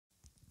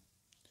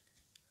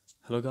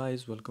Hello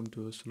guys, welcome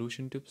to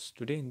Solution Tips.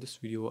 Today in this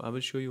video I will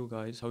show you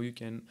guys how you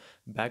can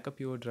back up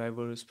your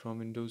drivers from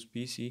Windows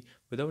PC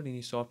without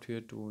any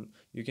software tool.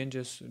 You can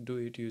just do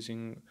it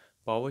using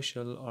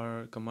PowerShell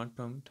or command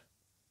prompt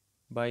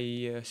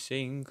by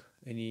saying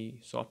any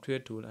software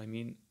tool,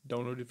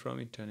 download it from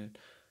internet.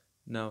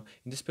 Now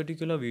in this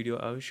particular video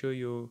I will show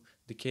you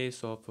the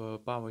case of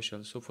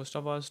PowerShell. So first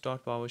of all,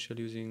 start PowerShell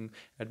using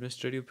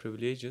administrative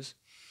privileges,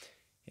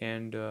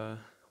 and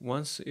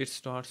once it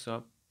starts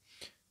up,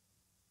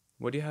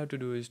 what you have to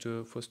do is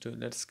to first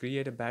let's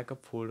create a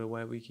backup folder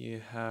where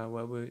we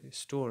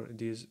store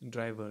these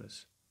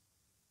drivers.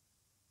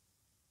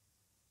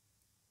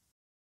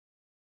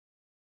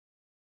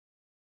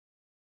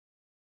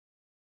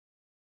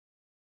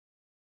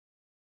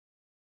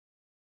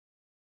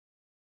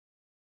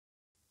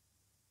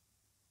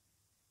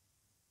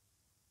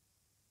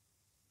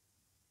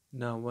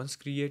 Now once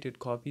created,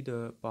 copy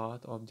the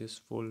path of this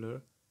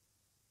folder.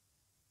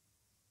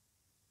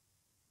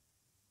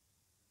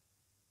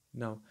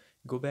 Now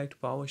go back to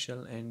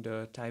PowerShell and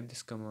type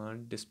this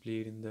command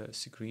displayed in the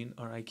screen,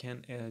 or I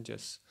can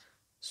just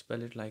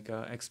spell it like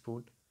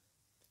export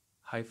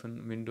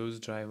hyphen Windows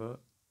driver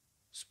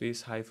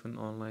space hyphen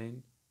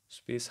online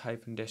space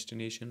hyphen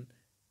destination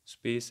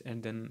space,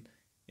 and then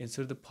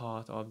insert the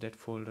path of that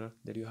folder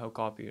that you have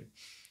copied.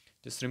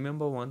 Just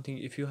remember one thing: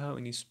 if you have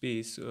any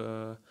space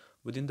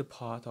within the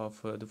path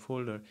of the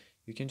folder,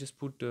 you can just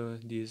put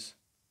these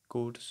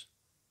quotes,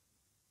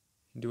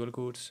 dual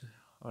quotes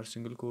or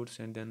single quotes,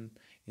 and then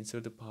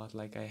insert the path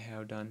like I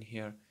have done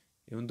here,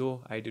 even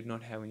though I did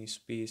not have any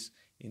space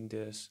in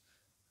this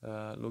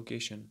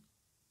location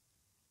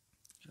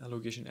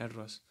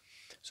address.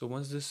 So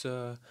once this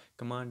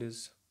command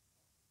is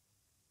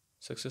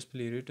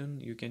successfully written,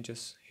 you can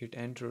just hit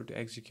enter to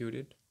execute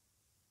it.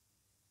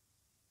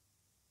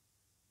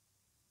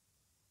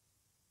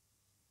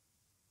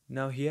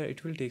 Now here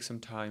it will take some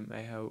time.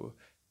 I have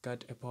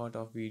cut a part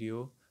of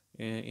video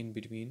in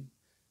between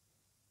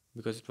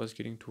because it was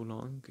getting too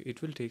long.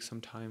 It will take some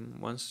time.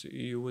 Once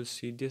you will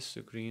see this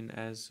screen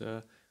as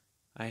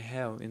I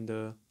have in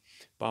the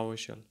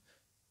PowerShell,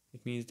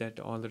 it means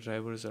that all the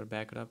drivers are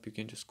backed up. You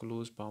can just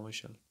close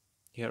PowerShell.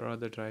 Here are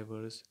the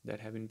drivers that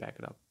have been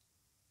backed up.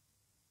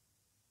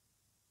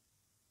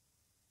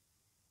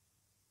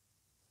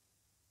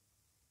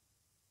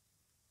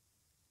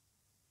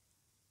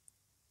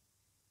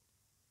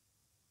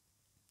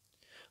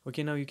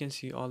 Okay, now you can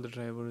see all the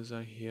drivers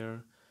are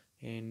here,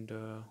 and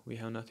we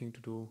have nothing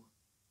to do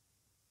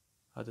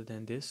other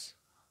than this.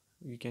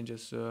 You can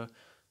just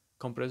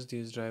compress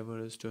these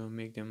drivers to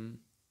make them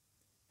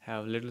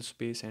have little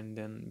space and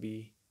then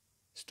be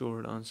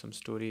stored on some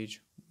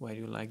storage where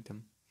you like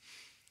them.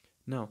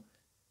 Now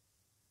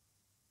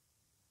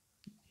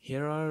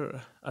here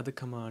are other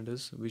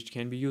commands which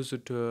can be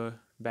used to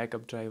back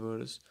up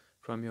drivers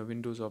from your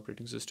Windows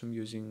operating system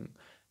using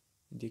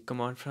the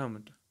command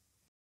prompt.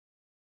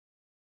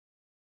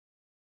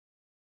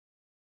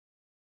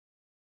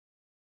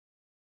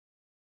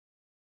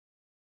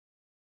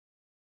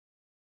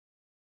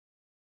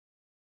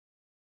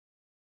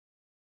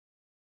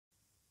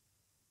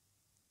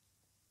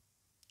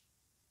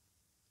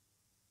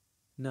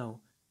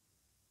 Now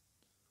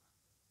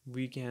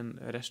we can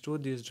restore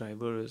these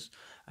drivers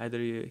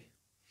either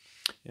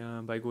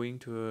by going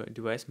to a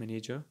device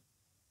manager.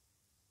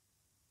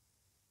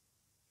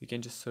 You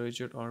can just search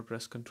it or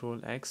press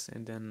Ctrl X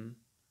and then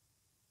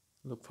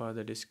look for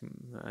the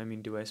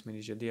device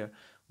manager there.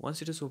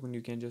 Once it is open,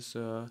 you can just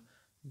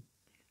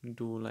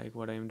do like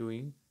what I am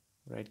doing: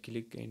 right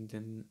click and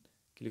then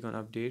click on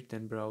update,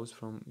 then browse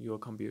from your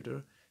computer,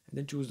 and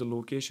then choose the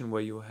location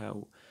where you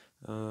have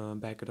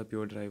backed up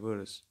your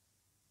drivers.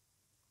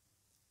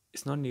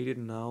 It's not needed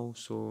now,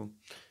 so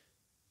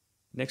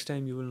next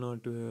time you will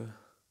not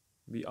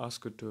be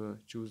asked to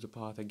choose the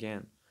path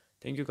again.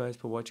 Thank you guys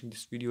for watching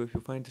this video. If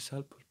you find this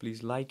helpful,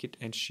 please like it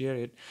and share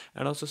it,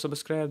 and also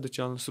subscribe the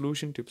channel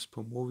Solution Tips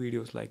for more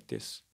videos like this.